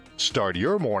Start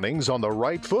your mornings on the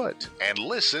right foot and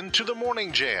listen to the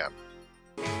Morning Jam.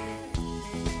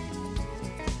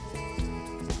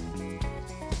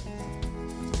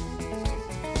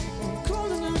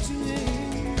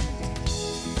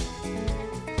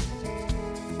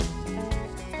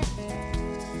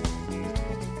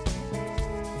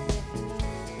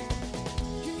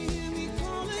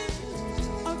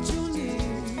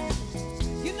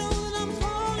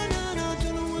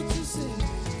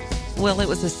 Well, it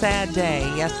was a sad day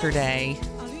yesterday.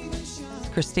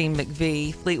 Christine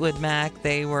McVie, Fleetwood Mac,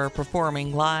 they were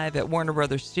performing live at Warner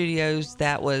Brothers Studios.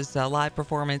 That was a live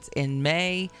performance in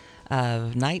May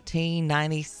of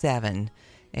 1997.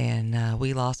 And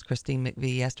we lost Christine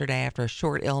McVie yesterday after a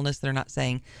short illness. They're not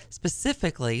saying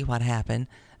specifically what happened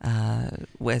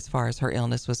as far as her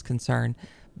illness was concerned.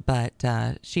 But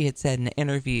she had said in an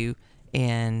interview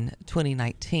in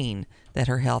 2019 that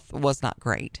her health was not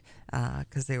great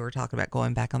because they were talking about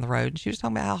going back on the road. And she was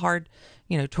talking about how hard,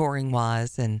 touring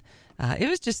was. And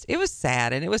it was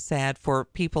sad. And it was sad for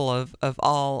people of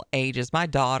all ages. My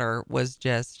daughter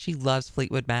she loves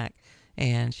Fleetwood Mac.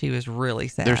 And she was really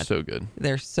sad. They're so good.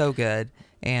 They're so good.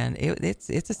 And it's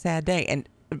a sad day. And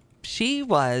she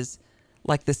was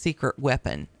like the secret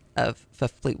weapon of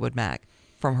Fleetwood Mac.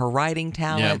 From her writing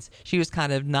talents, She was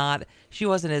kind of she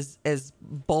wasn't as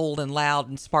bold and loud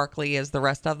and sparkly as the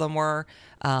rest of them were,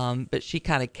 but she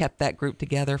kind of kept that group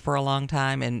together for a long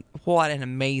time, and what an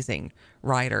amazing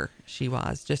writer she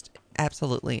was. Just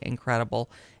absolutely incredible,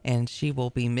 and she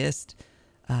will be missed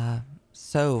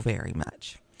so very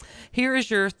much. Here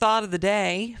is your thought of the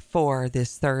day for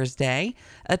this Thursday.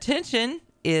 Attention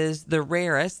is the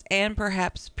rarest and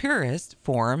perhaps purest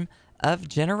form of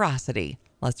generosity.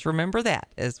 Let's remember that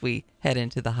as we head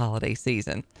into the holiday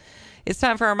season. It's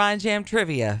time for our Mind Jam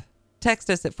trivia.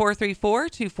 Text us at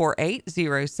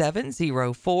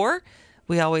 434-248-0704.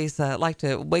 We always like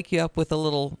to wake you up with a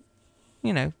little,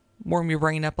 warm your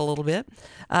brain up a little bit.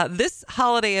 This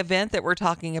holiday event that we're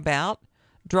talking about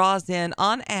draws in,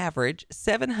 on average,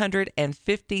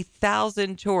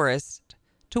 750,000 tourists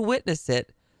to witness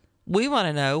it. We want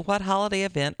to know, what holiday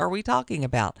event are we talking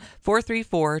about?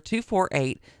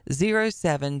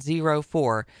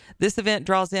 434-248-0704. This event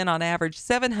draws in, on average,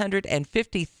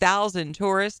 750,000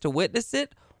 tourists to witness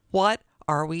it. What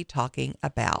are we talking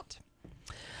about?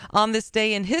 On this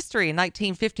day in history, in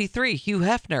 1953, Hugh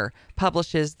Hefner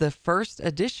publishes the first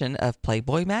edition of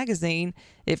Playboy magazine.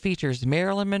 It features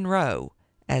Marilyn Monroe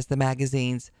as the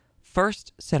magazine's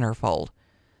first centerfold.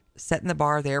 Setting the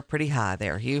bar there pretty high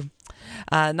there, Hugh.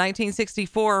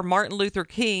 1964, Martin Luther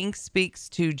King speaks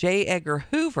to J. Edgar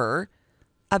Hoover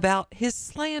about his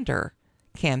slander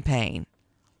campaign.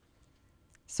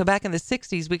 So back in the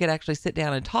 60s, we could actually sit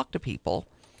down and talk to people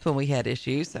when we had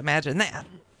issues. Imagine that.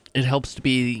 It helps to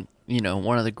be,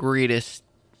 one of the greatest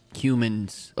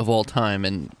humans of all time,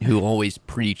 and who always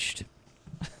preached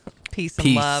peace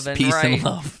and love. And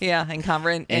love. Yeah, and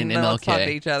let's talk to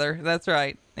each other. That's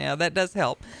right. Yeah, that does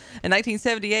help. In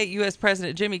 1978, U.S.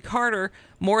 President Jimmy Carter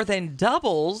more than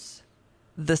doubles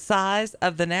the size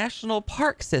of the national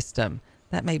park system.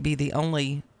 That may be the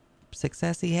only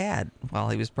success he had while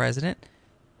he was president,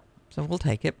 so we'll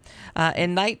take it.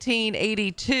 In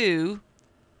 1982,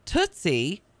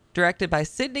 Tootsie, directed by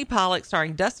Sidney Pollack,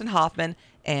 starring Dustin Hoffman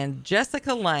and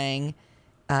Jessica Lange,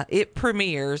 it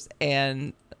premieres,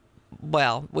 and,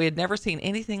 well, we had never seen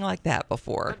anything like that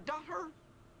before. The daughter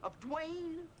of Dwayne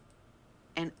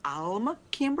and Alma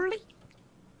Kimberly?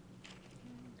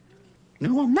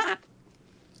 No, I'm not.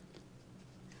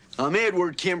 I'm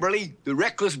Edward Kimberly, the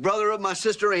reckless brother of my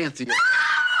sister Anthea.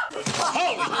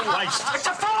 Holy Christ! It's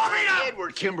a phobia!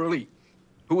 Edward Kimberly,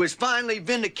 who has finally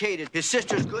vindicated his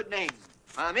sister's good name.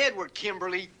 I'm Edward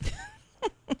Kimberly.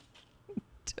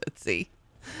 Tootsie.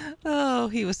 Oh,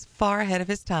 he was far ahead of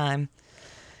his time.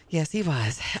 Yes, he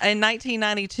was. In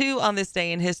 1992, on this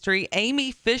day in history,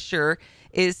 Amy Fisher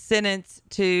is sentenced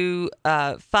to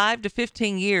 5 to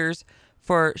 15 years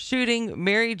for shooting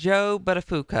Mary Jo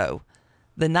Buttafuoco.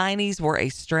 The 90s were a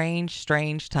strange,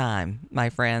 strange time, my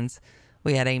friends.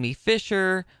 We had Amy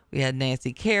Fisher, we had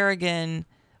Nancy Kerrigan,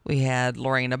 we had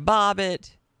Lorena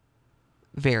Bobbitt.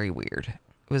 Very weird.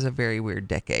 It was a very weird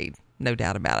decade, no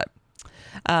doubt about it.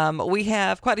 We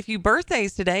have quite a few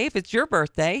birthdays today. If it's your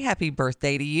birthday, happy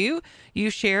birthday to you. You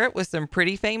share it with some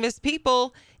pretty famous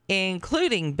people,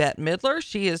 including Bette Midler.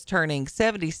 She is turning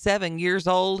 77 years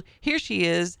old. Here she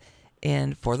is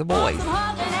in For the Boys.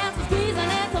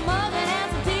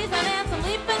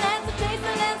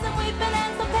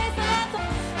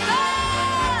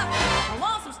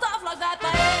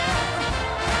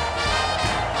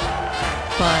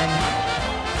 Fun.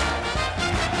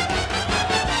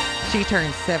 She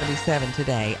turns 77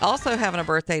 today. Also having a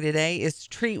birthday today is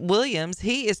Treat Williams.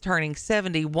 He is turning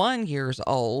 71 years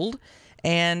old.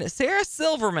 And Sarah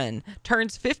Silverman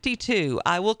turns 52.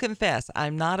 I will confess,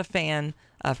 I'm not a fan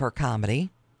of her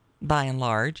comedy, by and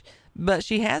large, but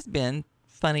she has been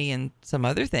funny in some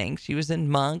other things. She was in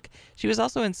Monk. She was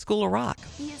also in School of Rock.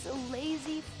 He is a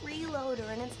lazy freeloader,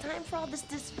 and it's time for all this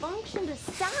dysfunction to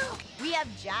stop. We have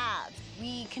jobs.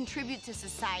 We contribute to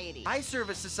society. I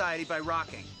service society by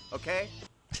rocking, okay?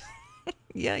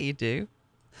 Yeah, you do.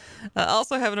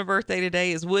 Also having a birthday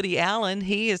today is Woody Allen.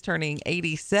 He is turning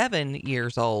 87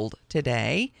 years old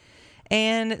today.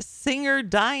 And singer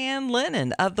Diane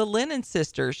Lennon of the Lennon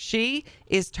Sisters. She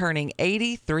is turning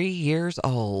 83 years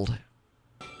old.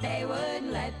 They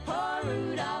wouldn't let poor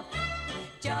Rudolph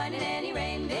join in any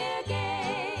reindeer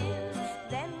games.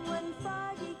 Then one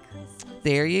foggy Christmas.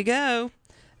 There you go.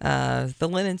 The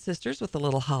Lennon Sisters with a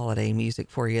little holiday music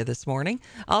for you this morning.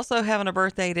 Also having a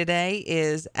birthday today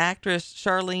is actress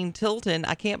Charlene Tilton.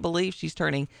 I can't believe she's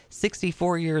turning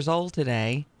 64 years old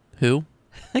today. Who?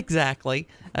 Exactly.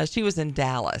 She was in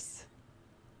Dallas.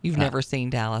 You've never seen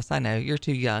Dallas. I know. You're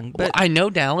too young. But Well, I know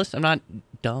Dallas. I'm not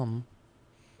dumb.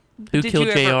 Who killed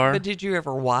JR? But did you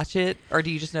ever watch it, or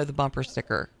do you just know the bumper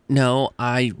sticker? No,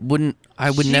 I wouldn't.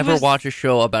 I would never watch a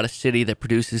show about a city that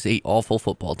produces a awful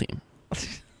football team.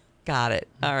 Got it.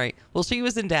 All right. Well, she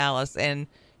was in Dallas, and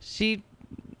she,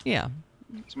 yeah.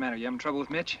 What's the matter? You having trouble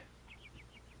with Mitch?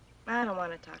 I don't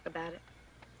want to talk about it.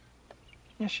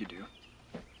 Yes, you do.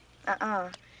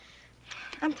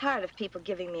 I'm tired of people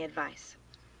giving me advice.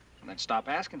 And then stop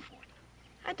asking for it.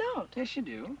 I don't. Yes, you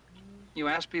do. You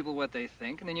ask people what they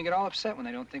think, and then you get all upset when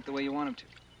they don't think the way you want them to.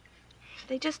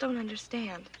 They just don't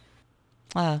understand.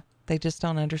 They just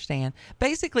don't understand.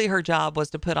 Basically, her job was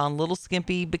to put on little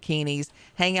skimpy bikinis,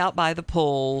 hang out by the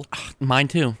pool. Mine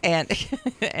too. And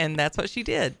and that's what she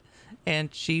did.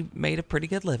 And she made a pretty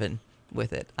good living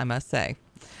with it, I must say.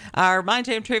 Our Mind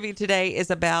Jam trivia today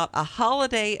is about a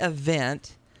holiday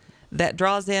event that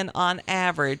draws in, on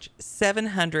average,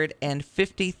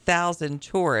 750,000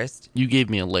 tourists. You gave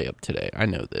me a layup today. I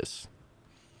know this.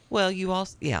 Well, you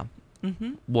also, yeah.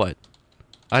 Mm-hmm. What?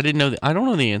 I didn't know. I don't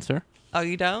know the answer. Oh,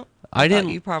 you don't? I didn't.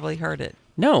 You probably heard it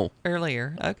No.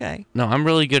 earlier. Okay. No, I'm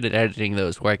really good at editing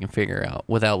those where I can figure out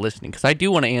without listening. Because I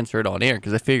do want to answer it on air.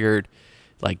 Because I figured,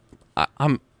 like,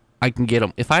 I can get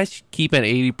them. If I keep at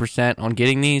 80% on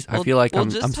getting these, I feel like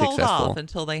I'm successful. Hold off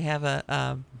until they have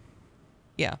a,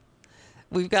 yeah.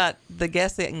 We've got the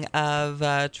guessing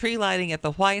of tree lighting at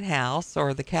the White House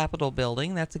or the Capitol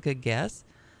building. That's a good guess.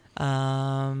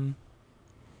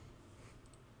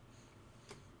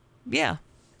 Yeah.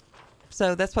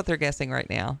 So that's what they're guessing right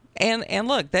now. And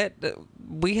look, that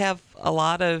we have a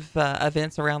lot of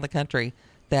events around the country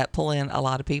that pull in a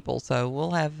lot of people. So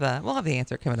we'll have the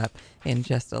answer coming up in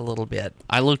just a little bit.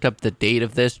 I looked up the date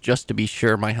of this just to be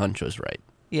sure my hunch was right.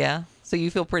 Yeah. So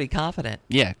you feel pretty confident.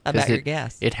 Yeah, about your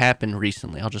guess. It happened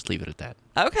recently. I'll just leave it at that.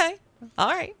 Okay. All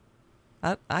right.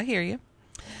 I hear you.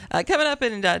 Coming up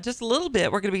in just a little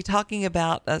bit, we're going to be talking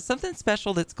about something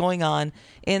special that's going on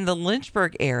in the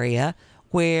Lynchburg area,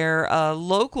 where a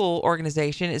local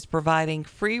organization is providing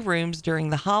free rooms during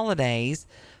the holidays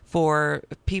for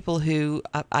people who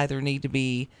either need to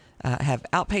be have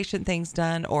outpatient things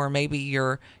done, or maybe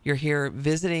you're here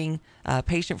visiting a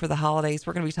patient for the holidays.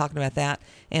 We're going to be talking about that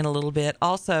in a little bit.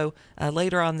 Also,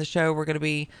 later on the show, we're going to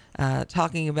be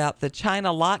talking about the China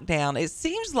lockdown. It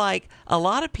seems like a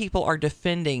lot of people are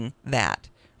defending that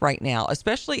right now,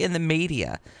 especially in the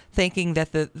media, thinking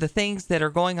that the things that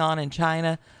are going on in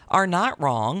China are not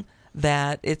wrong,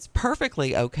 that it's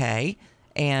perfectly okay.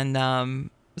 And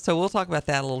so we'll talk about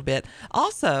that a little bit.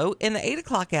 Also, in the 8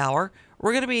 o'clock hour,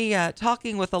 we're going to be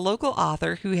talking with a local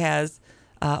author who has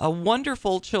a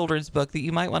wonderful children's book that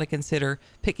you might want to consider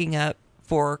picking up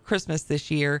for Christmas this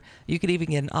year. You could even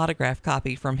get an autographed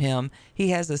copy from him. He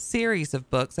has a series of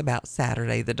books about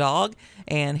Saturday the dog,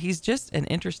 and he's just an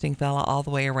interesting fella all the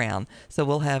way around. So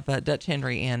we'll have Dutch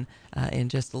Henry in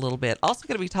just a little bit. Also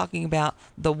going to be talking about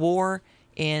the war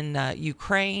in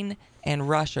Ukraine and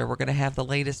Russia. We're going to have the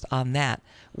latest on that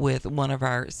with one of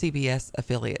our CBS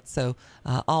affiliates. So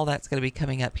all that's going to be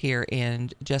coming up here in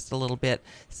just a little bit.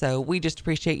 So we just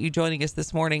appreciate you joining us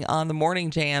this morning on the Morning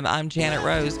Jam. I'm Janet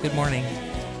Rose. Good morning.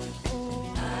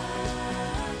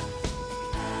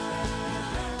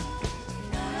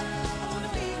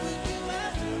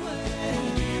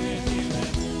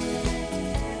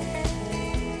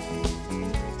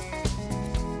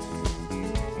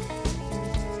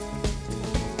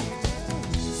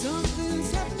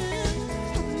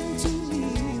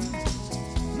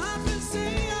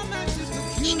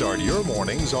 Start your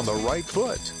mornings on the right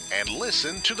foot and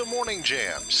listen to the Morning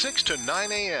Jam, 6 to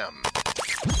 9 a.m.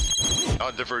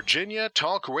 on the Virginia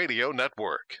Talk Radio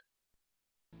Network.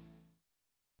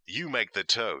 You make the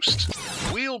toast.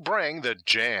 We'll bring the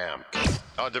jam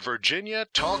on the Virginia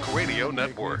Talk Radio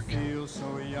Network. Feel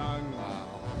so young.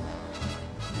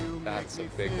 That's a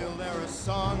big one. There are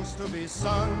songs to be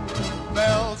sung,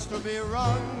 bells to be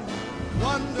rung.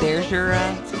 There's your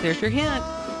hint.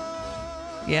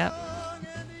 Yep.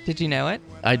 Did you know it?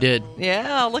 I did.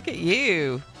 Yeah, look at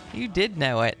you. You did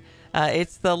know it.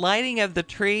 It's the lighting of the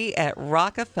tree at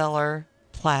Rockefeller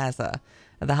Plaza,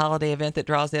 the holiday event that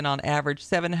draws in on average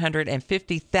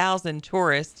 750,000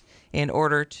 tourists in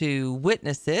order to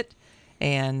witness it.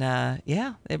 And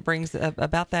it brings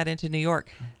about that into New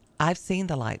York. I've seen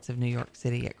the lights of New York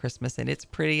City at Christmas, and it's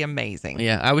pretty amazing.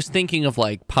 Yeah, I was thinking of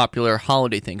like popular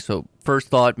holiday things. So first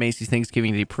thought, Macy's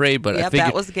Thanksgiving Day Parade, but I figured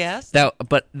that was a guess.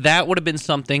 But that would have been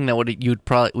something that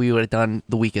we would have done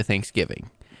the week of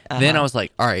Thanksgiving. Then I was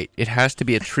like, all right, it has to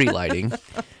be a tree lighting.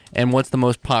 And what's the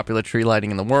most popular tree lighting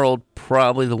in the world?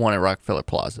 Probably the one at Rockefeller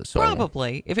Plaza. So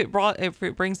probably if it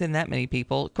brings in that many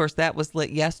people. Of course, that was lit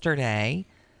yesterday.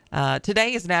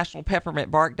 Today is National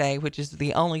Peppermint Bark Day, which is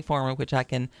the only form in which I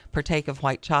can partake of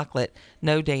white chocolate.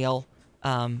 No, Dale,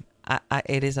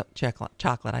 it is a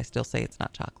chocolate. I still say it's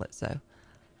not chocolate. So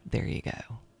there you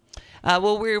go.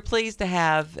 Well, we're pleased to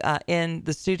have in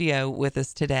the studio with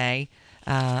us today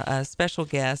a special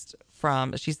guest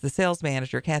she's the sales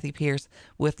manager, Kathy Pierce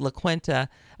with La Quinta.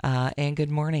 And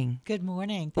good morning. Good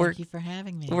morning. Thank you for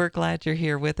having me. We're glad you're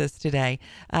here with us today.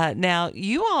 Now,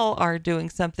 you all are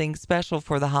doing something special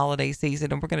for the holiday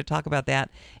season, and we're going to talk about that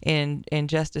in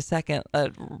just a second.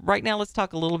 Right now, let's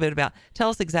talk a little bit tell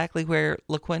us exactly where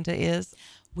La Quinta is.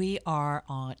 We are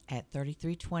at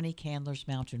 3320 Candlers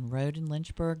Mountain Road in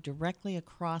Lynchburg, directly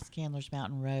across Candlers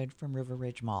Mountain Road from River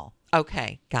Ridge Mall.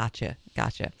 Okay, gotcha.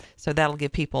 So that'll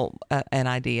give people an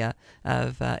idea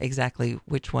of exactly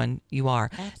which one you are.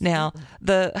 Absolutely. Now,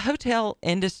 the hotel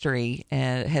industry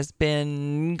has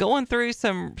been going through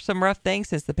some rough things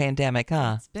since the pandemic,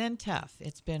 huh? It's been tough.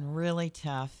 It's been really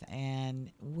tough,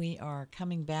 and we are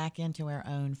coming back into our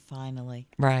own finally.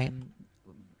 Right.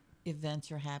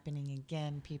 Events are happening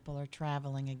again. People are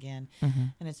traveling again. Mm-hmm.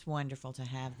 And it's wonderful to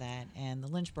have that. And the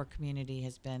Lynchburg community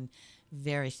has been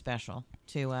very special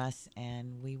to us,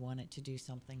 and we wanted to do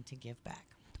something to give back.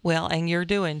 Well, and you're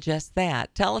doing just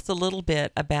that. Tell us a little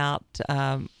bit about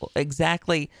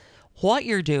exactly what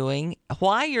you're doing,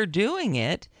 why you're doing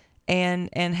it, and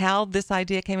how this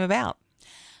idea came about.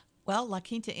 Well, La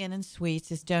Quinta Inn and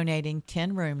Suites is donating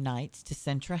 10 room nights to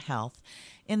Centra Health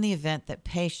in the event that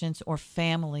patients or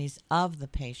families of the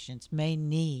patients may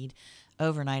need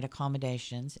overnight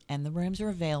accommodations, and the rooms are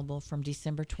available from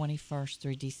December 21st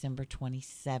through December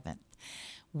 27th.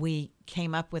 We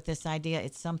came up with this idea.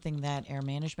 It's something that our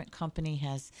management company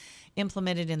has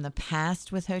implemented in the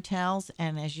past with hotels.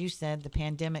 And as you said, the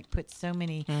pandemic put so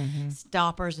many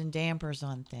stoppers and dampers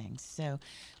on things. So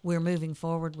we're moving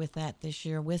forward with that this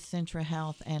year with Centra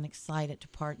Health, and excited to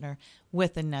partner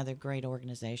with another great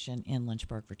organization in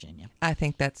Lynchburg, Virginia. I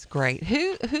think that's great.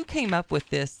 Who came up with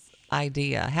this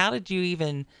idea? How did you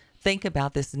even think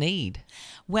about this need?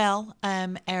 Well,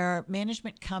 our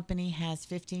management company has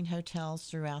 15 hotels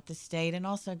throughout the state, and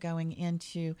also going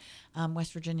into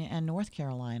West Virginia and North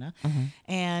Carolina. Mm-hmm.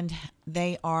 And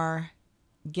they are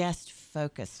guest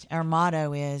focused. Our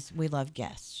motto is we love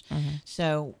guests. Mm-hmm.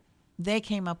 So they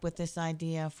came up with this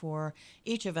idea for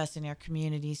each of us in our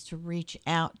communities to reach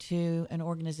out to an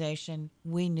organization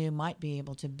we knew might be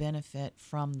able to benefit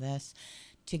from this,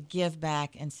 to give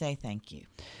back and say thank you.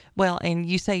 Well, and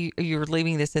you say you're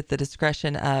leaving this at the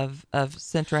discretion of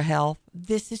Centra Health.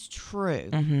 This is true.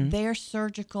 Mm-hmm. Their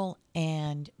surgical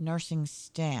and nursing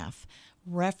staff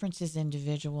references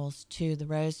individuals to the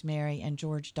Rosemary and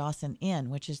George Dawson Inn,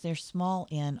 which is their small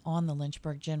inn on the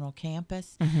Lynchburg General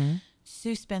Campus. Mm-hmm.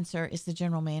 Sue Spencer is the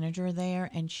general manager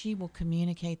there, and she will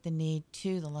communicate the need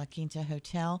to the La Quinta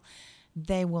Hotel.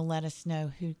 They will let us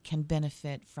know who can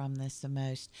benefit from this the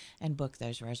most and book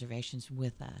those reservations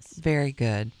with us. Very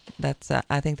good.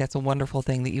 I think that's a wonderful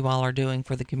thing that you all are doing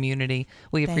for the community.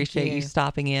 We appreciate you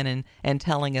stopping in and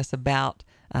telling us about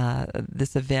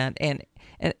this event. And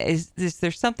And is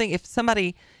there something, if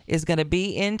somebody is going to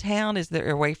be in town, is there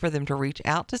a way for them to reach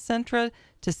out to Centra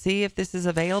to see if this is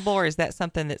available, or is that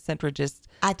something that Centra just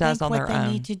does on their own? I think what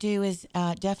they need to do is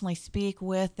definitely speak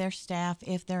with their staff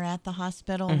if they're at the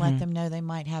hospital and let them know they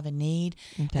might have a need,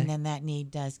 and then that need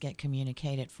does get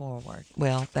communicated forward.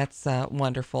 Well, that's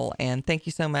wonderful, and thank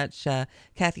you so much,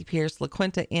 Kathy Pierce, La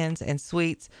Quinta Inns and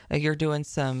Suites. You're doing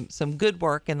some good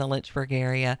work in the Lynchburg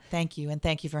area. Thank you, and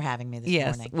thank you for having me this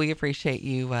morning. Yes, we appreciate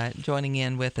you joining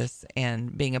in with us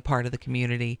and being a part of the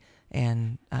community,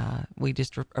 and we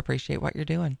just appreciate what you're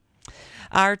doing.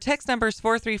 Our text number is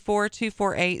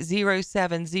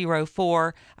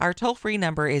 434-248-0704. Our toll-free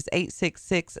number is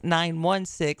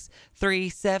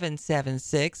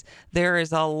 866-916-3776. There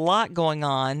is a lot going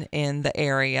on in the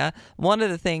area. One of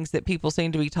the things that people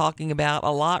seem to be talking about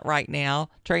a lot right now,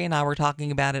 Trey and I were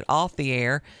talking about it off the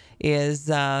air, is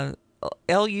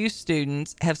LU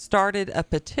students have started a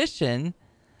petition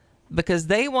because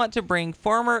they want to bring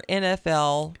former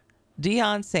NFL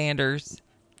Deion Sanders,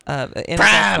 NFL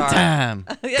Prime star. time.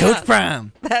 Coach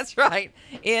Prime. That's right.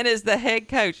 In as the head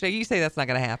coach. Now, you say that's not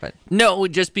going to happen. No,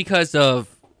 just because of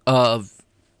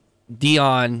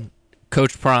Deion,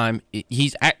 Coach Prime.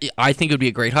 I think it would be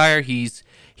a great hire. He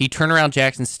turned around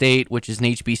Jackson State, which is an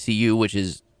HBCU, which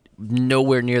is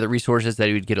nowhere near the resources that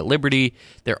he would get at Liberty.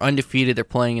 They're undefeated. They're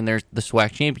playing in the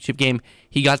SWAC championship game.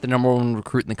 He got the number one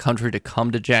recruit in the country to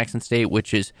come to Jackson State,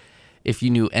 which is, if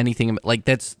you knew anything, like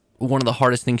that's one of the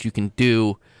hardest things you can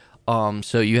do.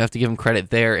 So you have to give him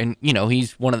credit there, and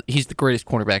he's the greatest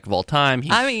cornerback of all time.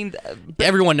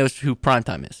 Everyone knows who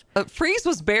Primetime is. Freeze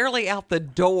was barely out the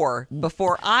door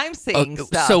before I'm seeing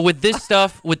stuff. So with this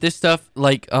stuff,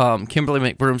 like Kimberly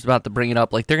McBroom's about to bring it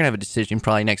up, like they're gonna have a decision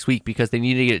probably next week because they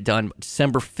need to get it done.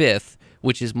 December 5th,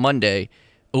 which is Monday,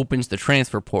 opens the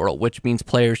transfer portal, which means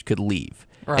players could leave,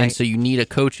 right. And so you need a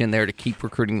coach in there to keep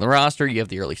recruiting the roster. You have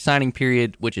the early signing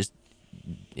period, which is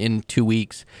in 2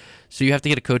 weeks. So you have to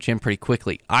get a coach in pretty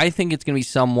quickly. I think it's going to be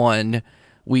someone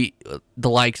the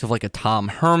likes of like a Tom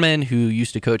Herman, who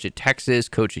used to coach at Texas,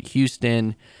 coach at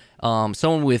Houston,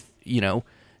 someone with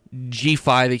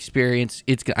G5 experience.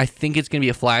 I think it's going to be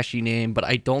a flashy name, but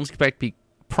I don't expect to be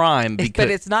Prime. But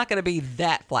it's not going to be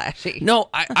that flashy. No,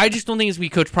 I just don't think it's going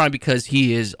to be Coach Prime because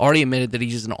he has already admitted that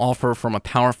he's an offer from a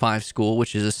Power 5 school,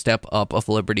 which is a step up of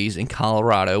Liberty's in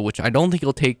Colorado, which I don't think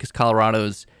he'll take because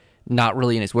Colorado's not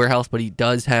really in his warehouse, but he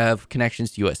does have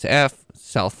connections to USF,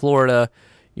 South Florida,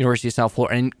 University of South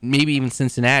Florida, and maybe even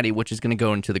Cincinnati, which is going to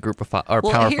go into the group of Power 5.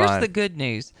 Well, here's the good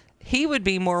news. He would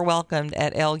be more welcomed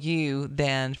at LU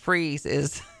than Freeze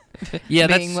is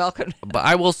being welcomed. But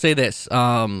I will say this.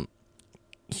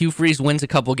 Hugh Freeze wins a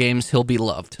couple games, he'll be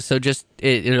loved. So just,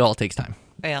 it all takes time.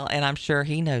 Well, and I'm sure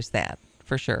he knows that.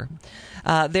 For sure.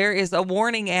 There is a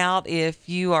warning out if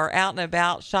you are out and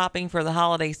about shopping for the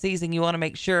holiday season. You want to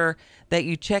make sure that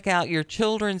you check out your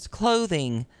children's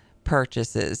clothing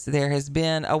purchases. There has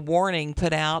been a warning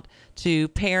put out to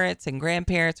parents and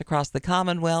grandparents across the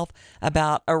Commonwealth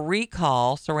about a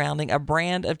recall surrounding a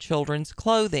brand of children's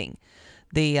clothing.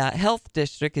 The health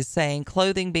district is saying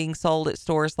clothing being sold at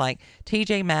stores like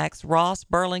TJ Maxx, Ross,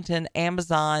 Burlington,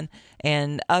 Amazon,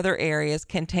 and other areas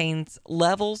contains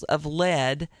levels of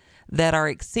lead that are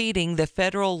exceeding the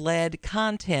federal lead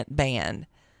content ban.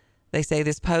 They say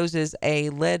this poses a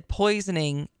lead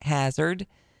poisoning hazard,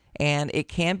 and it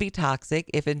can be toxic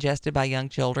if ingested by young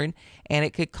children, and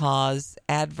it could cause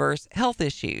adverse health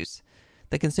issues.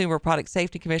 The Consumer Product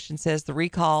Safety Commission says the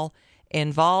recall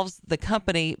involves the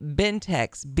company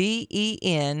Bentex,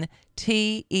 Bentex,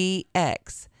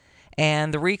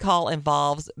 and the recall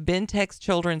involves Bentex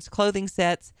children's clothing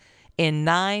sets in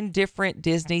 9 different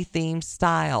Disney-themed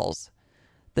styles.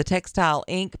 The textile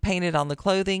ink painted on the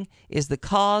clothing is the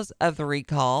cause of the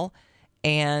recall,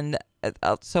 and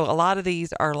so a lot of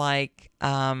these are like,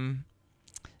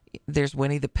 there's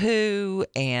Winnie the Pooh,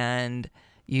 and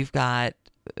you've got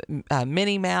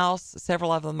Minnie Mouse.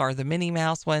 Several of them are the Minnie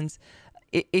Mouse ones.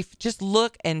 If just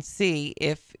look and see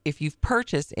if you've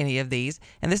purchased any of these,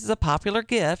 and this is a popular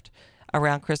gift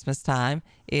around Christmas time,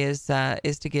 is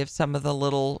to give some of the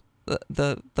little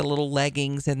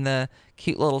leggings and the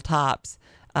cute little tops.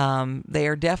 They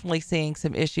are definitely seeing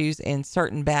some issues in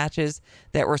certain batches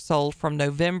that were sold from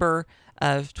November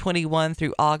of 21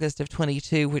 through August of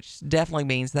 22, which definitely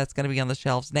means that's going to be on the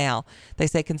shelves now. They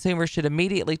say consumers should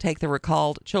immediately take the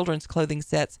recalled children's clothing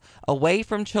sets away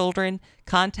from children,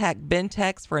 contact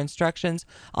Bentex for instructions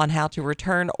on how to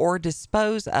return or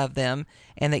dispose of them,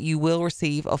 and that you will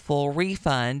receive a full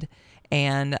refund.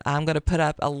 And I'm going to put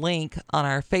up a link on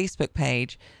our Facebook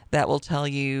page that will tell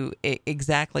you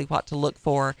exactly what to look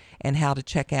for and how to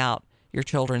check out your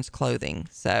children's clothing.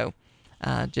 So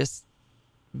just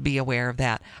be aware of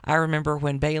that. I remember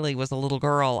when Bailey was a little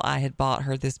girl, I had bought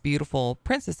her this beautiful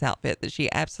princess outfit that she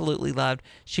absolutely loved.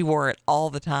 She wore it all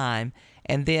the time.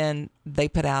 And then they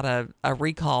put out a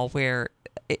recall where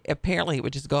apparently it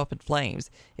would just go up in flames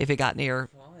if it got near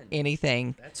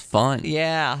anything. That's fun.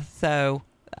 Yeah. So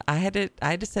I had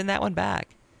to send that one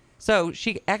back. So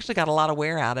she actually got a lot of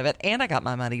wear out of it, and I got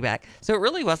my money back. So it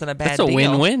really wasn't a bad deal. That's a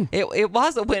win-win. It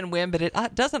was a win-win, but it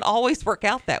doesn't always work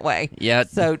out that way. Yeah.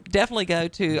 So definitely go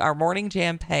to our Morning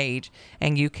Jam page,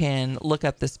 and you can look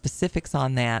up the specifics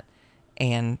on that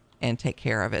and take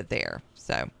care of it there.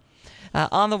 So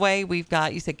on the way, we've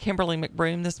got, you said Kimberly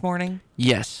McBroom this morning?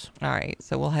 Yes. All right.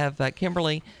 So we'll have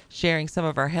Kimberly sharing some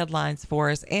of our headlines for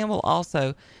us, and we'll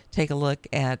also take a look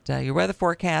at your weather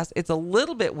forecast. It's a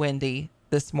little bit windy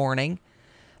this morning,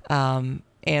 and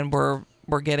we're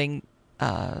getting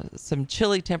some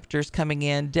chilly temperatures coming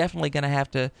in. Definitely going to have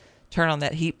to turn on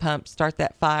that heat pump, start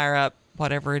that fire up,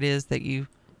 whatever it is that you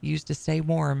use to stay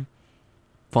warm.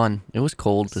 Fun. It was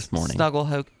cold this morning.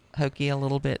 Snuggle Hokey a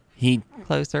little bit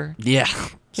closer. Yeah.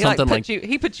 He Something like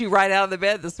he put you right out of the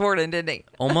bed this morning, didn't he?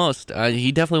 Almost.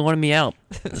 He definitely wanted me out,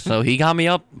 so he got me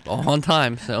up on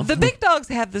time. So the big dogs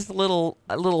have this little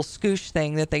scoosh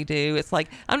thing that they do. It's like,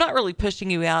 I'm not really pushing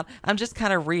you out. I'm just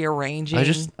kind of rearranging.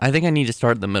 I think I need to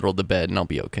start in the middle of the bed, and I'll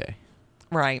be okay.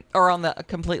 Right, or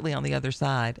completely on the other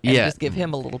side, and just give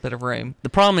him a little bit of room. The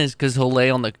problem is because he'll lay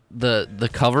on the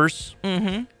covers.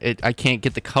 Mm-hmm. I can't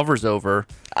get the covers over.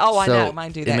 Oh, I so know.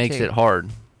 Mine do that too. It makes it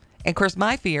hard. And, of course,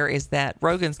 my fear is that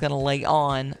Rogan's going to lay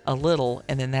on a little,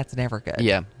 and then that's never good.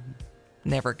 Yeah.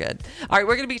 Never good. All right,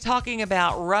 we're going to be talking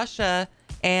about Russia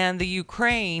and the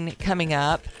Ukraine coming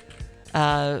up.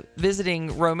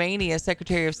 Visiting Romania,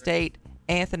 Secretary of State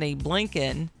Anthony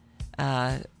Blinken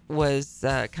was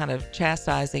kind of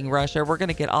chastising Russia. We're going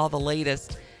to get all the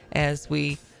latest as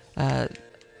we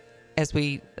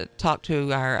talk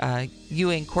to our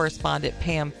UN correspondent,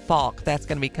 Pam Falk. That's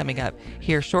going to be coming up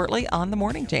here shortly on the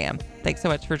Morning Jam. Thanks so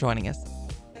much for joining us.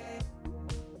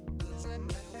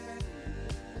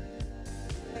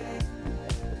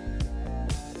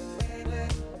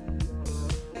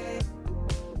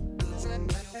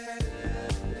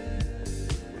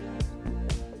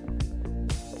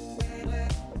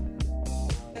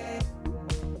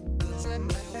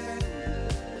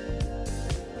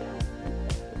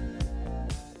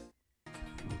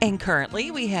 And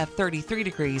currently, we have 33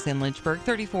 degrees in Lynchburg,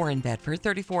 34 in Bedford,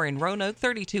 34 in Roanoke,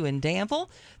 32 in Danville,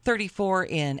 34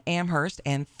 in Amherst,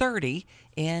 and 30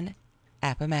 in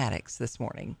Appomattox this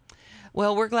morning.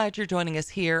 Well, we're glad you're joining us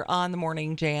here on the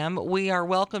Morning Jam. We are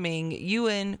welcoming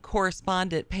UN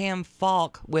correspondent Pam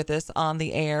Falk with us on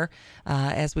the air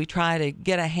as we try to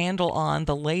get a handle on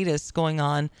the latest going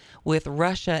on with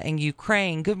Russia and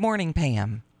Ukraine. Good morning,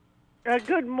 Pam.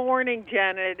 Good morning,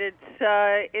 Janet. It's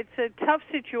a tough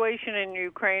situation in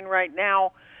Ukraine right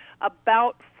now.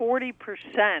 About 40%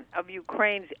 of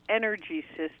Ukraine's energy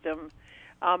system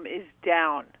is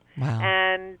down. Wow.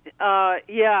 And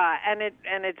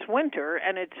and it's winter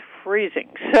and it's freezing.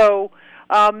 So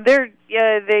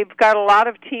they've got a lot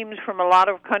of teams from a lot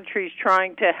of countries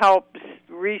trying to help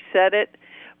reset it,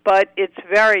 but it's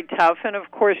very tough. And of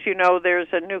course, you know, there's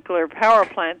a nuclear power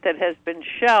plant that has been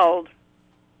shelled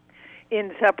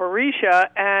in Zaporizhia,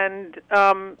 and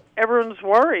everyone's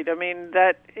worried. I mean,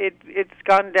 that it's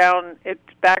gone down, it's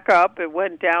back up. It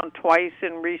went down twice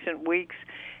in recent weeks,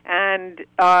 and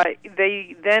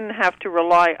they then have to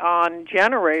rely on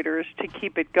generators to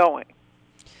keep it going.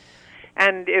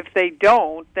 And if they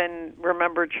don't, then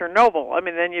remember Chernobyl. I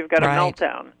mean, then you've got a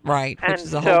meltdown. Right, and which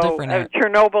is a whole different...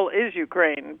 Chernobyl is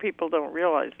Ukraine. People don't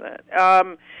realize that.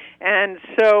 And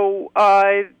so...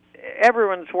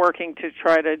 everyone's working to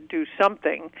try to do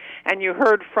something. And you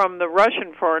heard from the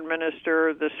Russian foreign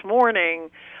minister this morning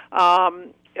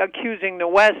accusing the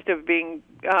West of being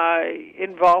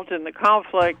involved in the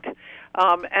conflict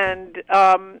and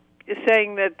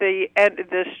saying that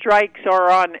the strikes are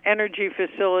on energy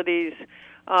facilities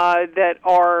that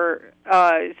are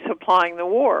supplying the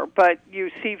war. But you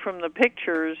see from the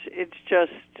pictures, it's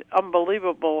just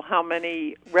unbelievable how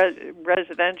many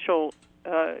residential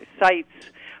sites,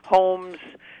 homes,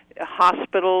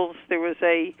 hospitals. There was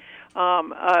a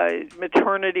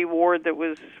maternity ward that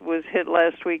was hit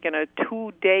last week, and a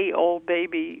 2-day-old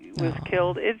baby was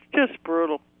killed. It's just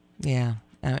brutal. Yeah.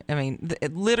 I mean,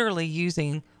 literally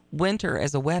using winter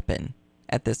as a weapon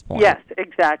at this point. Yes,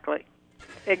 exactly.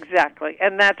 Exactly.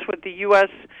 And that's what the U.S.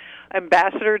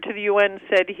 ambassador to the UN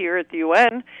said here at the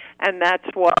UN, and that's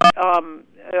what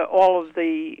all of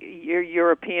the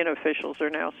European officials are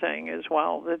now saying as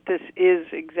well, that this is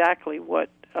exactly what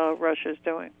Russia's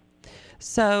doing.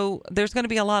 So there's going to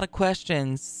be a lot of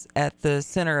questions at the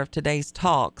center of today's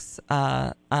talks,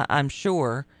 I'm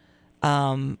sure.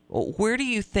 Where do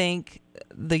you think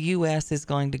the U.S. is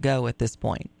going to go at this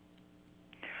point?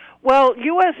 Well,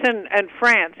 U.S. and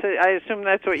France, I assume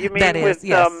that's what you mean that is, with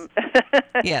yes.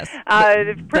 Yes.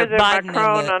 President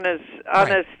Macron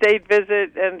on a state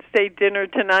visit and state dinner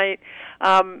tonight.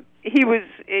 He was,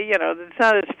 it's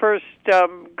not his first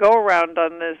go around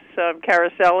on this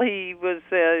carousel. He was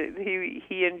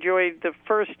he enjoyed the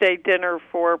first state dinner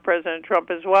for President Trump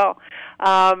as well.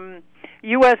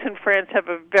 U.S. and France have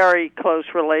a very close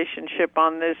relationship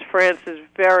on this. France is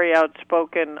very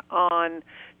outspoken on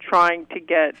trying to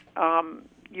get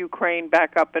Ukraine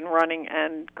back up and running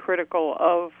and critical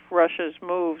of Russia's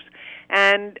moves.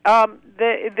 And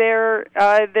they're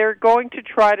going to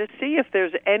try to see if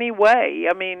there's any way.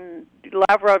 I mean,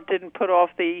 Lavrov didn't put off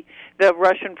the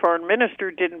Russian foreign minister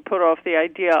didn't put off the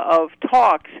idea of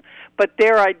talks, but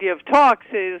their idea of talks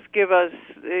is give us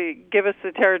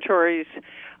the territories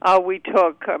we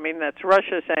took. I mean, that's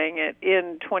Russia saying it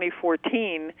in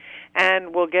 2014,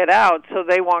 and we'll get out. So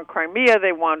they want Crimea,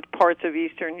 they want parts of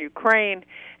eastern Ukraine,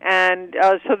 and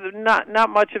so not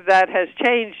much of that has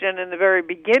changed. And in the very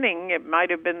beginning, it might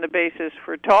have been the basis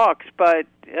for talks, but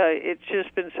it's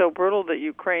just been so brutal that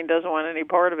Ukraine doesn't want any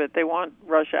part of it. They want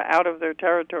Russia out of their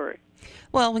territory.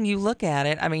 Well, when you look at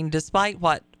it, I mean, despite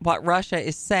what Russia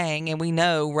is saying, and we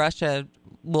know Russia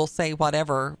will say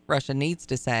whatever Russia needs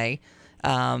to say,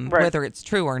 right, whether it's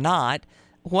true or not,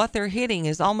 what they're hitting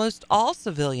is almost all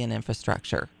civilian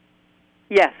infrastructure.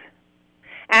 Yes.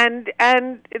 And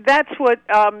that's what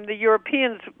the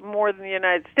Europeans, more than the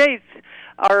United States,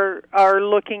 are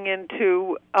looking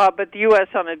into, but the U.S.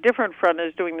 on a different front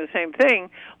is doing the same thing,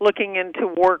 looking into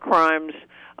war crimes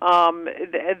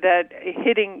that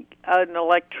hitting an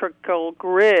electrical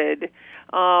grid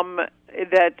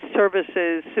that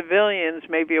services civilians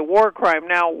may be a war crime.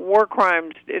 Now, war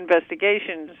crimes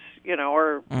investigations,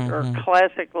 are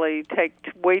classically take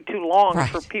way too long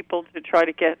for people to try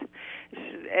to get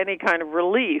any kind of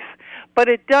relief. But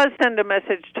it does send a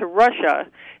message to Russia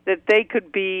that they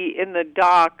could be in the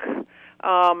dock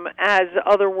as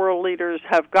other world leaders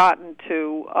have gotten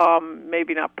to,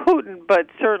 maybe not Putin, but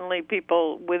certainly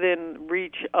people within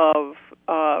reach of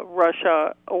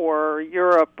Russia or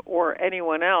Europe or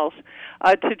anyone else,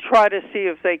 to try to see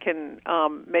if they can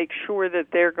make sure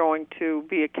that they're going to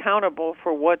be accountable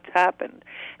for what's happened.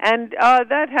 And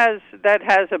that has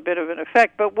a bit of an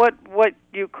effect. But what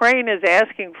Ukraine is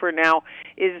asking for now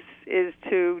is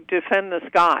to defend the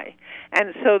sky.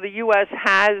 And so the U.S.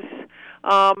 has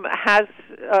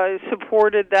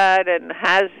supported that and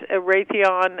has a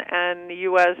Raytheon, and the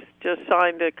U.S. just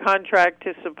signed a contract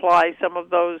to supply some of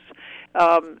those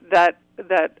that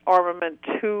armament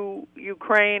to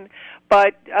Ukraine.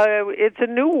 But it's a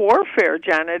new warfare,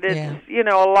 Janet. It's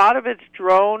a lot of it's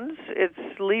drones.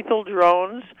 It's lethal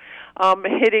drones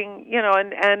hitting,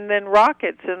 and then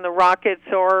rockets. And the rockets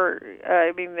are,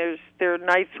 there are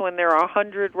nights when there are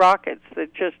 100 rockets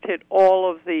that just hit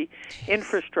all of the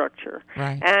infrastructure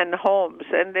and homes.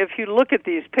 And if you look at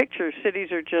these pictures,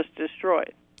 cities are just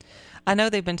destroyed. I know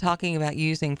they've been talking about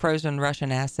using frozen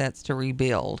Russian assets to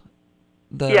rebuild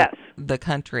the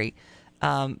country.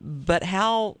 But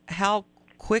how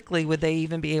quickly would they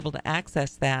even be able to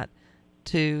access that?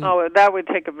 Oh, that would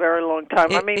take a very long time.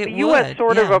 The U.S.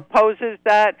 sort of opposes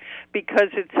that because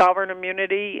it's sovereign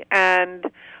immunity, and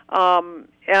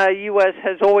U.S.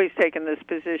 has always taken this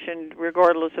position,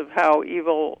 regardless of how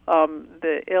evil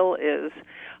the ill is,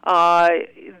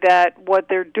 that what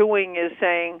they're doing is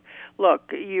saying, look,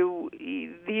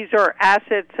 these are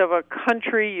assets of a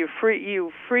country.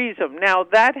 You freeze them. Now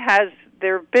there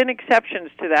have been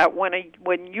exceptions to that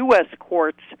when U.S.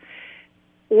 courts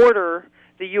order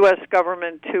the U.S.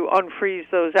 government to unfreeze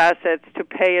those assets to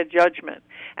pay a judgment,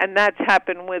 and that's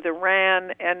happened with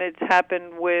Iran, and it's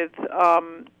happened with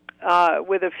Cuba,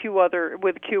 with a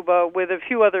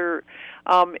few other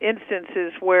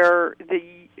instances where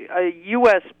a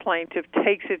U.S. plaintiff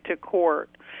takes it to court,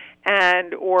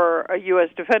 or a U.S.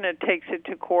 defendant takes it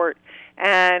to court,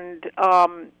 and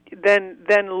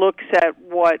then looks at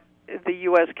what the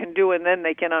U.S. can do, and then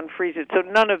they can unfreeze it. So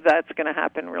none of that's going to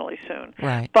happen really soon.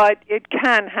 Right. But it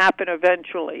can happen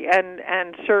eventually, and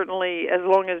certainly as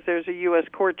long as there's a U.S.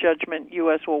 court judgment,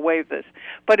 U.S. will waive this.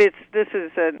 But this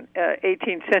is an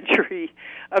 18th century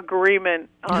agreement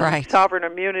on sovereign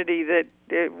immunity that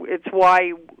It's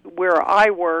why where I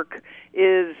work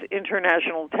is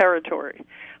international territory.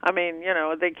 I mean,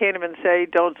 they can't even say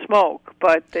don't smoke,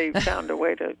 but they found a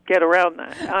way to get around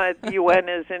that. UN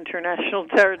is international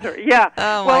territory. Yeah.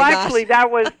 Oh, well, my actually,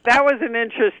 that was an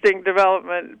interesting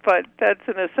development, but that's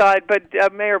an aside. But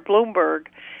Mayor Bloomberg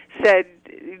said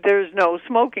there's no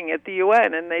smoking at the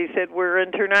UN, and they said we're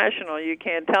international. You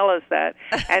can't tell us that.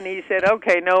 And he said,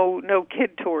 okay, no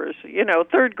kid tours.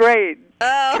 Third grade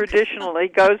traditionally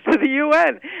goes to the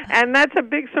UN, and that's a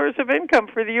big source of income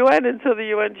for the UN until the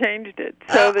UN changed it.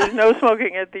 So there's no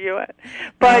smoking at the UN.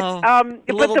 But but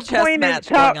the point is,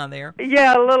 going on there.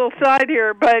 Yeah, a little side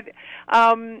here, but.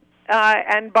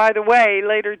 And by the way,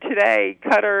 later today,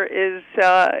 Qatar is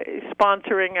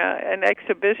sponsoring an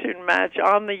exhibition match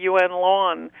on the UN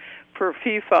lawn for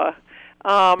FIFA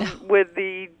with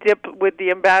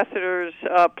the ambassadors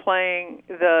playing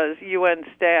the UN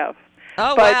staff.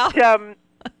 Oh, but, wow.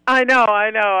 I know.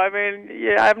 I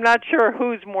mean, I'm not sure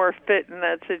who's more fit in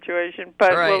that situation,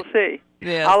 but we'll see.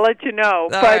 Yes. I'll let you know.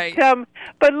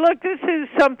 But look, this is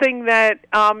something that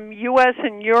U.S.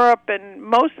 and Europe and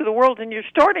most of the world, and you're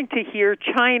starting to hear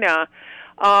China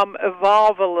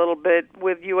evolve a little bit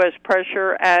with U.S.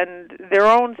 pressure and their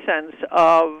own sense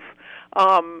of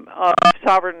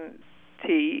sovereignty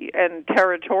and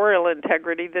territorial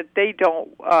integrity, that they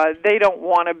don't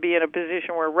want to be in a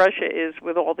position where Russia is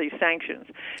with all these sanctions.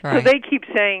 Right. So they keep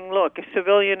saying, look,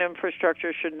 civilian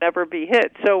infrastructure should never be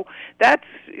hit. So that's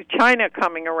China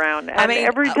coming around. And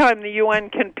every time the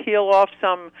UN can peel off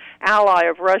some ally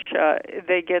of Russia,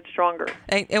 they get stronger.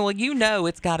 And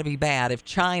it's got to be bad if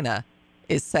China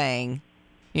is saying,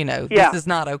 this is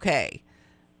not okay.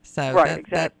 So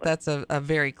exactly. That's a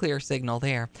very clear signal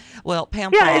there. Well,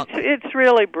 Pam Falk, Falk. it's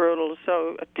really brutal.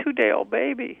 So a 2-day-old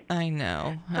baby. I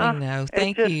know.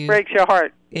 Thank you. It just breaks your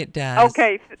heart. It does.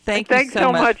 Okay. Thanks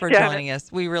so much for joining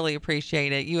us. We really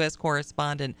appreciate it. U.S.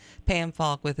 correspondent Pam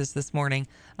Falk with us this morning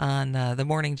on the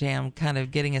Morning Jam, kind of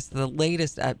getting us the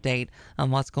latest update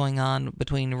on what's going on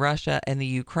between Russia and the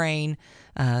Ukraine.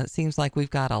 Seems like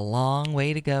we've got a long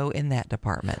way to go in that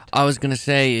department. I was going to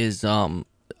say is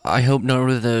I hope none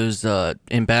of those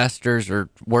ambassadors or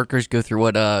workers go through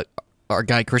what our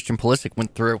guy Christian Pulisic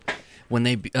went through when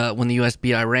the U.S.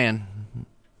 beat Iran.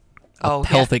 A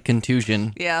pelvic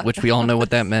contusion, which we all know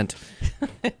what that meant.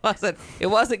 It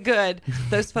wasn't good.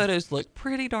 Those photos look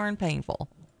pretty darn painful.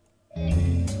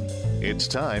 It's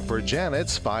time for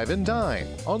Janet's 5 and Dine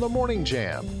on the Morning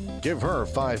Jam. Give her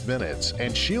 5 minutes,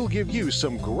 and she'll give you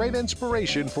some great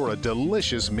inspiration for a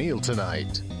delicious meal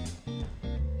tonight.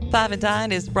 5 and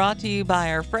Dine is brought to you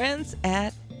by our friends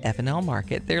at F&L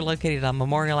Market. They're located on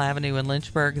Memorial Avenue in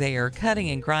Lynchburg. They are cutting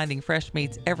and grinding fresh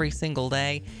meats every single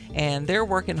day, and they're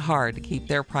working hard to keep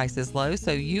their prices low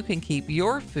so you can keep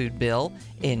your food bill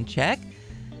in check.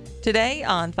 Today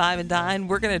on 5 and Dine,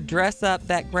 we're going to dress up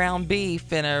that ground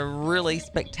beef in a really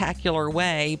spectacular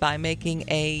way by making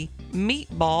a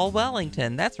meatball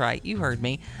Wellington. That's right, you heard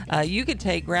me. You could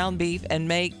take ground beef and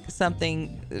make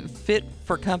something fit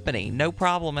for company, no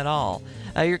problem at all.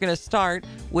 You're going to start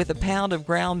with a pound of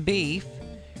ground beef.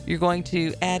 You're going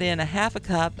to add in a half a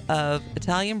cup of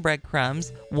Italian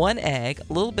breadcrumbs, 1 egg,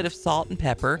 a little bit of salt and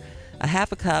pepper, a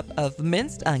half a cup of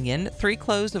minced onion, 3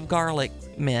 cloves of garlic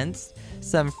minced,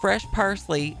 some fresh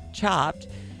parsley chopped,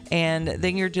 and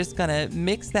then you're just going to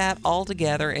mix that all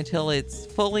together until it's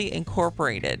fully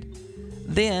incorporated.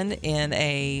 Then in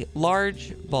a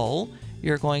large bowl,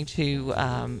 you're going to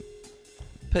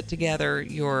put together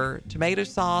your tomato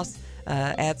sauce,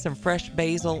 add some fresh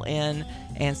basil in,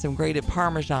 and some grated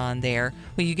Parmesan there.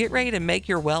 When you get ready to make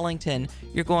your Wellington,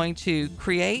 you're going to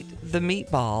create the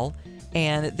meatball,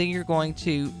 and then you're going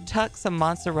to tuck some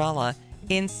mozzarella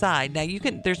inside. Now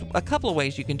there's a couple of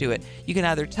ways you can do it. You can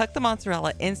either tuck the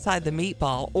mozzarella inside the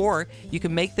meatball, or you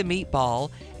can make the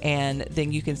meatball and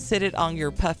then you can sit it on your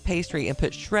puff pastry and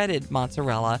put shredded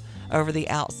mozzarella over the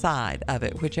outside of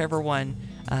it, whichever one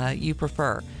you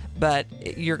prefer.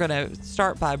 But you're going to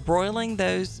start by broiling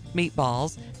those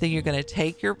meatballs. Then you're going to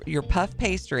take your puff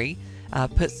pastry,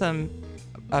 put some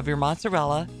of your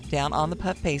mozzarella down on the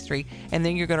puff pastry, and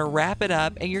then you're going to wrap it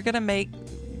up, and you're going to make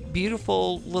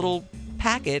beautiful little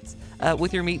packets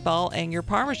with your meatball and your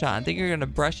Parmesan. Then you're going to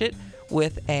brush it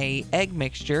with a egg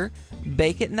mixture,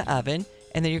 bake it in the oven,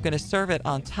 and then you're going to serve it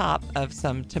on top of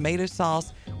some tomato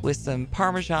sauce with some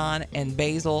Parmesan and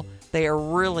basil. They are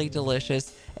really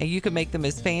delicious, and you can make them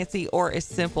as fancy or as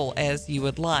simple as you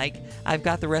would like. I've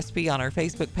got the recipe on our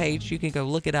Facebook page. You can go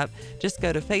look it up. Just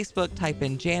go to Facebook, type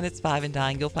in Janet's 5 and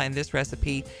Dine. You'll find this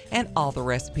recipe and all the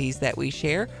recipes that we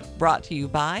share, brought to you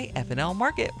by F&L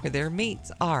Market, where their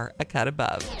meats are a cut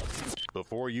above.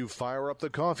 Before you fire up the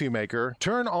coffee maker,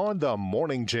 turn on the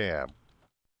Morning Jam.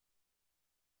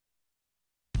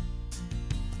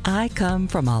 I come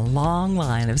from a long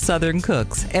line of Southern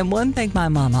cooks, and one thing my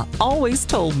mama always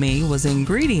told me was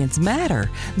ingredients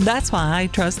matter. That's why I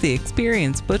trust the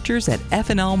experienced butchers at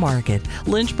F&L Market,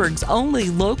 Lynchburg's only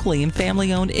locally and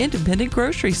family-owned independent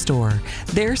grocery store.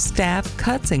 Their staff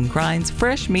cuts and grinds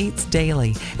fresh meats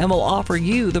daily and will offer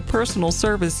you the personal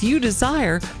service you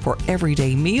desire for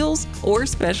everyday meals or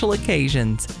special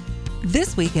occasions.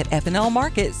 This week at F&L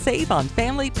Market, save on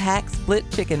family pack split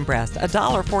chicken breast,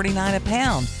 $1.49 a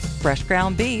pound. Fresh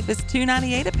ground beef is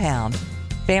 $2.98 a pound.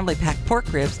 Family pack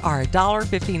pork ribs are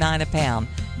 $1.59 a pound.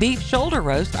 Beef shoulder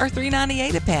roast are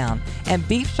 $3.98 a pound. And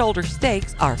beef shoulder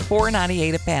steaks are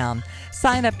 $4.98 a pound.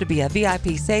 Sign up to be a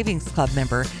VIP Savings Club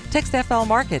member. Text FL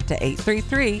Market to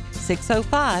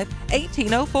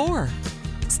 833-605-1804.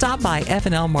 Stop by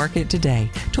F&L Market today,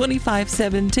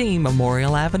 2517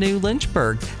 Memorial Avenue,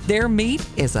 Lynchburg. Their meat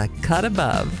is a cut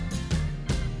above.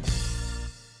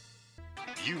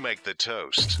 You make the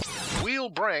toast. We'll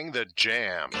bring the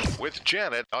jam with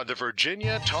Janet on the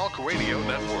Virginia Talk Radio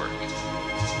Network.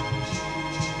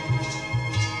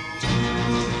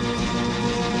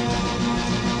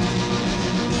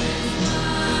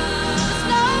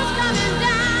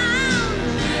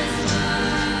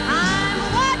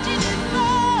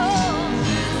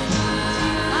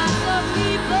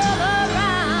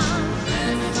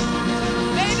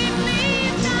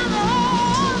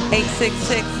 Eight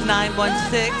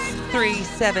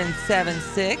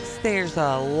 866-916-3776. There's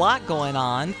a lot going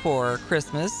on for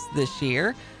Christmas this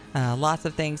year. Lots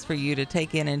of things for you to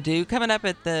take in and do. Coming up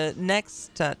at the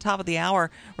next top of the hour,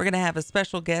 we're going to have a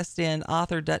special guest in,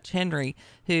 author Dutch Henry,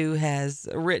 who has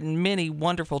written many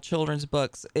wonderful children's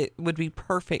books. It would be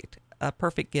a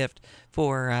perfect gift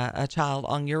for a child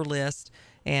on your list.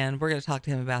 And we're going to talk to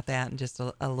him about that in just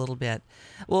a little bit.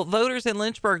 Well, voters in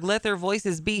Lynchburg let their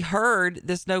voices be heard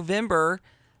this November.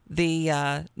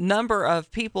 The number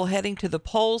of people heading to the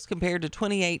polls compared to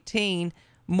 2018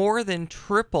 more than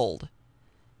tripled.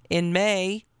 In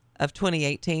May of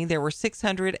 2018, there were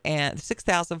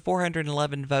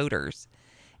 6,411 voters.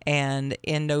 And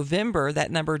in November,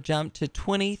 that number jumped to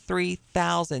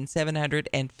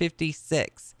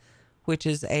 23,756, which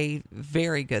is a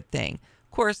very good thing. Of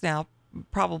course, now,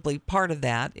 probably part of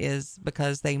that is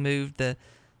because they moved the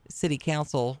city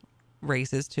council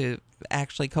races to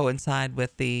actually coincide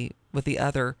with the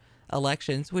other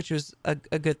elections, which was a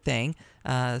good thing.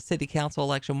 City council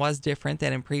election was different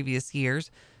than in previous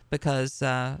years because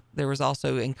there was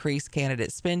also increased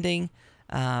candidate spending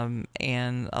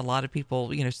and a lot of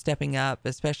people, stepping up,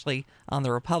 especially on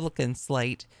the Republican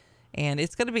slate. And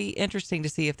it's going to be interesting to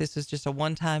see if this is just a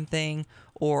one-time thing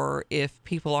or if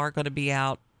people are going to be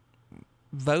out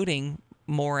voting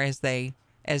more as they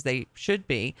should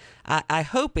be. I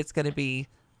hope it's going to be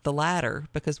the latter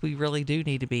because we really do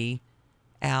need to be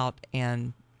out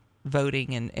and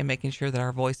voting and making sure that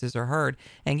our voices are heard.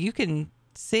 And you can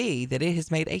see that it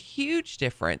has made a huge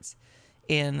difference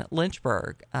in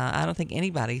Lynchburg. I don't think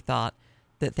anybody thought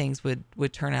that things would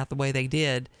turn out the way they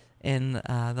did in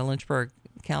the Lynchburg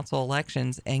council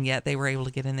elections, and yet they were able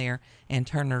to get in there and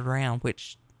turn it around,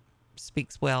 which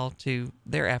speaks well to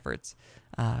their efforts.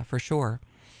 For sure.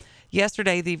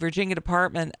 Yesterday, the Virginia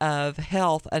Department of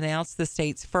Health announced the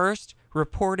state's first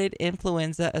reported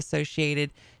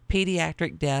influenza-associated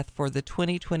pediatric death for the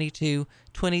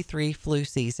 2022-23 flu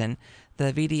season.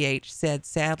 The VDH said,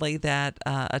 sadly, that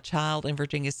a child in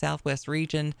Virginia's southwest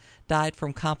region died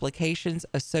from complications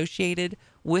associated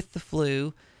with the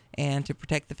flu. And to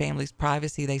protect the family's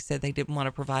privacy, they said they didn't want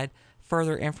to provide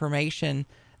further information.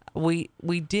 We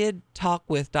did talk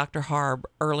with Dr. Harb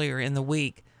earlier in the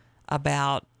week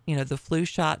about, the flu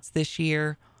shots this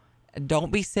year.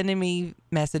 Don't be sending me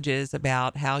messages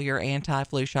about how you're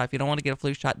anti-flu shot. If you don't want to get a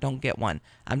flu shot, don't get one.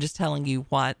 I'm just telling you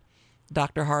what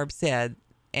Dr. Harb said.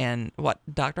 And what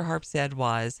Dr. Harb said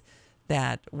was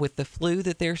that with the flu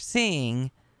that they're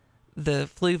seeing, the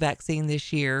flu vaccine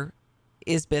this year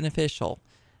is beneficial.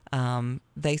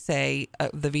 They say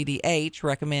the VDH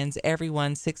recommends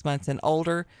everyone 6 months and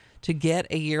older to get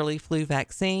a yearly flu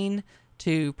vaccine,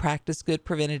 to practice good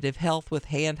preventative health with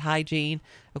hand hygiene.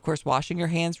 Of course, washing your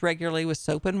hands regularly with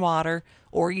soap and water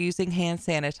or using hand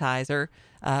sanitizer,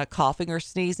 coughing or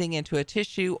sneezing into a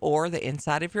tissue or the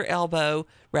inside of your elbow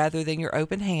rather than your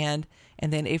open hand.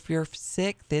 And then if you're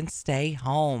sick, then stay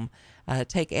home.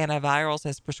 Take antivirals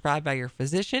as prescribed by your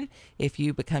physician. If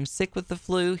you become sick with the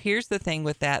flu, here's the thing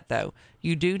with that, though.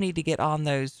 You do need to get on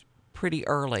those pretty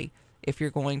early if you're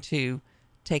going to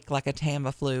take like a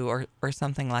Tamiflu or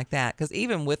something like that. Because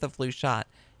even with a flu shot,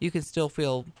 you can still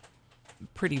feel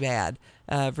pretty bad.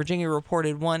 Virginia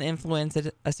reported one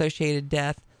influenza-associated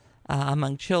death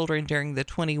among children during the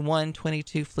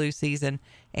 21-22 flu season,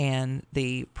 and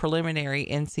the preliminary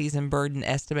in-season burden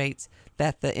estimates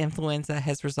that the influenza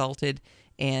has resulted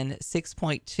in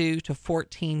 6.2 to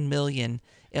 14 million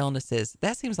illnesses.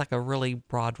 That seems like a really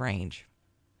broad range.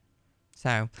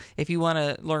 So if you want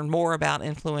to learn more about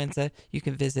influenza, you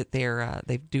can visit their,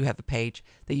 they do have a page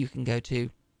that you can go to,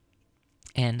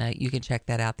 and you can check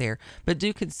that out there. But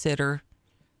do consider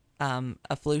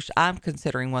a flu shot. I'm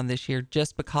considering one this year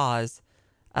just because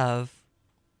of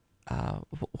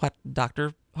what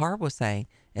Dr. Harb was saying,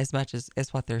 as much as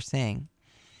what they're saying.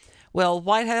 Well,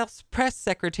 White House Press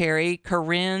Secretary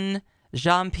Karine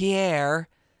Jean-Pierre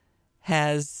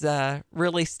has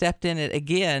really stepped in it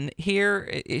again.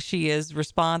 Here she is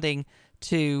responding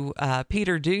to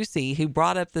Peter Doocy, who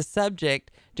brought up the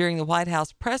subject during the White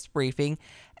House press briefing,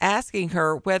 asking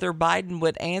her whether Biden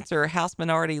would answer House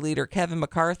Minority Leader Kevin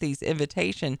McCarthy's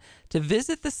invitation to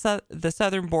visit the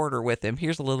southern border with him.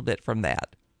 Here's a little bit from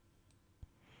that.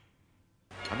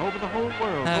 And over the whole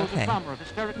world goes a summer of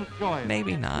hysterical joy.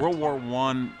 Maybe not. World War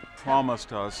I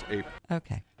promised us a...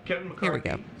 Okay. Kevin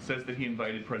McCarthy says that he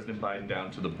invited President Biden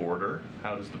down to the border.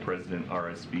 How does the president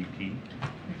RSVP?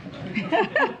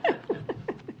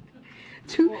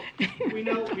 Well, we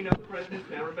know the president's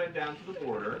never been down to the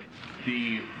border.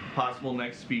 The possible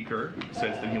next speaker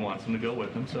says that he wants him to go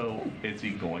with him. So is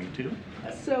he going to?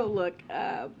 So look,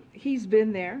 he's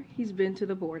been there. He's been to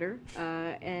the border,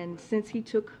 and since he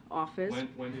took office.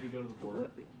 When did he go to the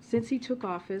border? Since he took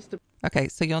office. Okay,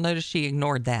 so you'll notice she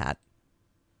ignored that.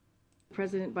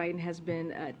 President Biden has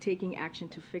been taking action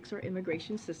to fix our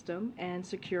immigration system and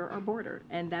secure our border.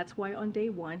 And that's why on day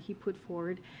one, he put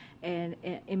forward an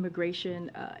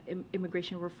immigration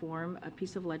reform, a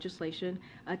piece of legislation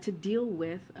to deal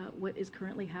with what is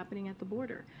currently happening at the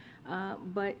border.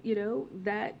 But,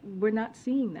 that we're not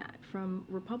seeing that from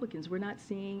Republicans. We're not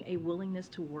seeing a willingness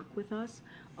to work with us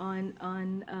on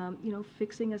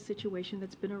fixing a situation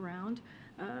that's been around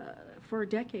for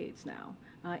decades now.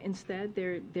 Instead,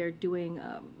 they're doing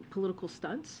political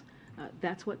stunts.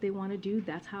 That's what they want to do.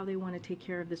 That's how they want to take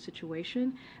care of the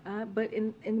situation. But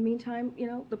in the meantime,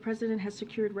 the president has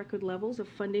secured record levels of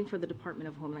funding for the Department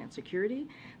of Homeland Security.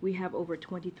 We have over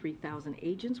 23,000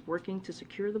 agents working to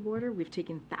secure the border. We've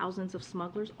taken thousands of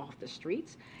smugglers off the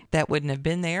streets. That wouldn't have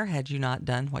been there had you not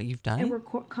done what you've done. And we're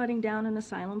cutting down on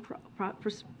asylum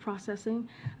processing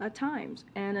times,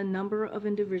 and a number of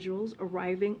individuals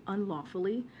arriving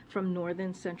unlawfully from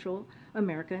northern Central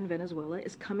America and Venezuela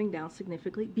is coming down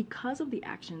significantly because of the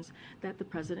actions that the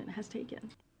president has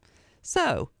taken.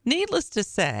 So, needless to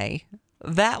say,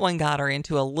 that one got her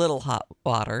into a little hot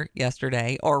water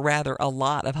yesterday, or rather a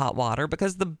lot of hot water,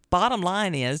 because the bottom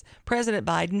line is President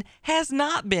Biden has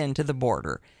not been to the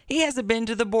border. He hasn't been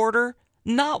to the border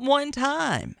not one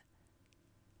time.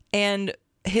 And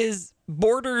his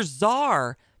border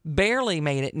czar barely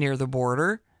made it near the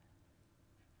border.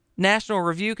 National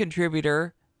Review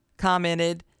contributor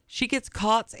commented, "She gets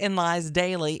caught in lies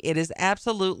daily. It is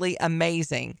absolutely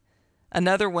amazing."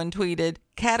 Another one tweeted,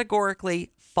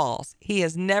 "Categorically false. He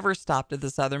has never stopped at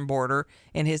the southern border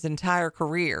in his entire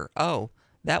career." Oh,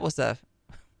 that was I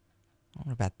don't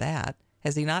know about that.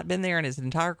 Has he not been there in his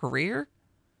entire career?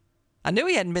 I knew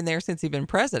he hadn't been there since he'd been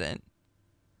president.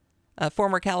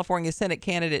 Former California Senate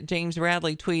candidate James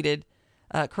Radley tweeted,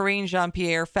 Karine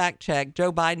Jean-Pierre fact-checked,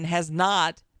 Joe Biden has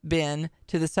not been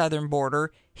to the southern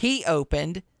border. He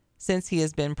opened since he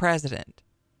has been president.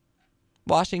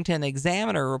 Washington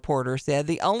Examiner reporter said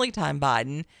the only time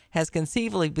Biden has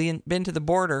conceivably been to the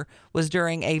border was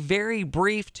during a very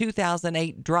brief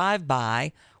 2008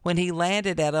 drive-by when he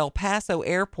landed at El Paso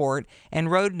Airport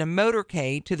and rode in a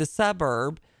motorcade to the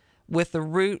suburb with the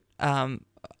route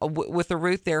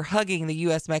there hugging the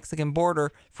U.S.-Mexican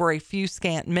border for a few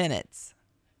scant minutes.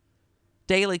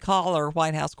 Daily Caller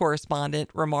White House correspondent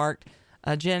remarked,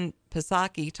 Jen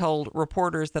Psaki told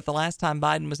reporters that the last time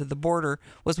Biden was at the border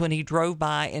was when he drove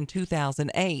by in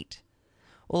 2008.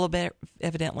 Well,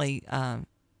 evidently,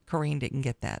 Karine didn't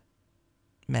get that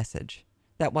message.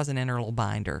 That wasn't in her little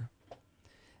binder.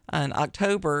 In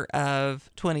October of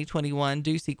 2021,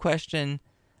 Doocy questioned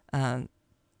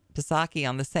Psaki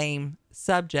on the same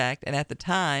subject, and at the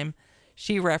time,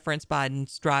 she referenced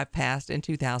Biden's drive past in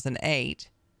 2008.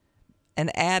 And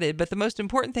added, but the most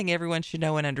important thing everyone should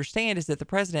know and understand is that the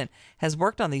president has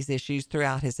worked on these issues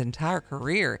throughout his entire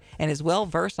career and is well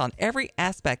versed on every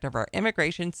aspect of our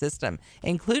immigration system,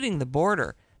 including the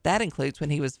border. That includes when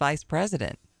he was vice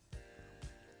president.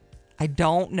 I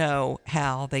don't know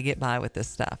how they get by with this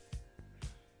stuff.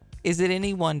 Is it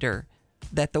any wonder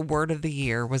that the word of the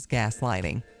year was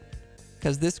gaslighting,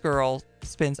 because this girl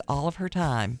spends all of her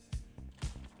time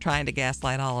trying to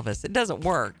gaslight all of us. It doesn't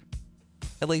work,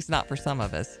 at least not for some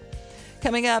of us.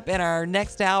 Coming up in our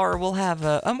next hour, we'll have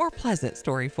a more pleasant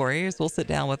story for you as we'll sit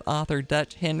down with author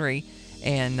Dutch Henry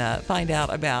and find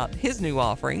out about his new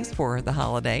offerings for the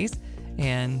holidays.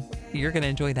 And you're going to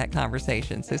enjoy that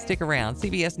conversation. So stick around.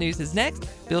 CBS News is next.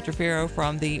 Bill Trefero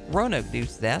from the Roanoke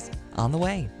News Desk on the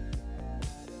way.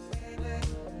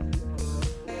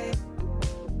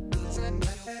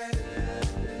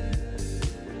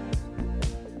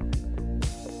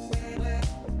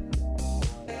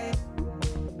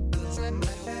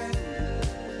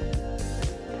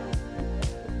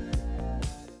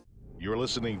 You're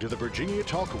listening to the Virginia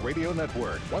Talk Radio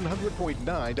Network, 100.9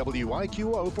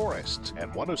 WIQO Forest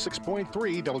and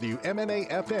 106.3 WMNA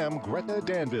FM Gretna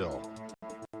Danville.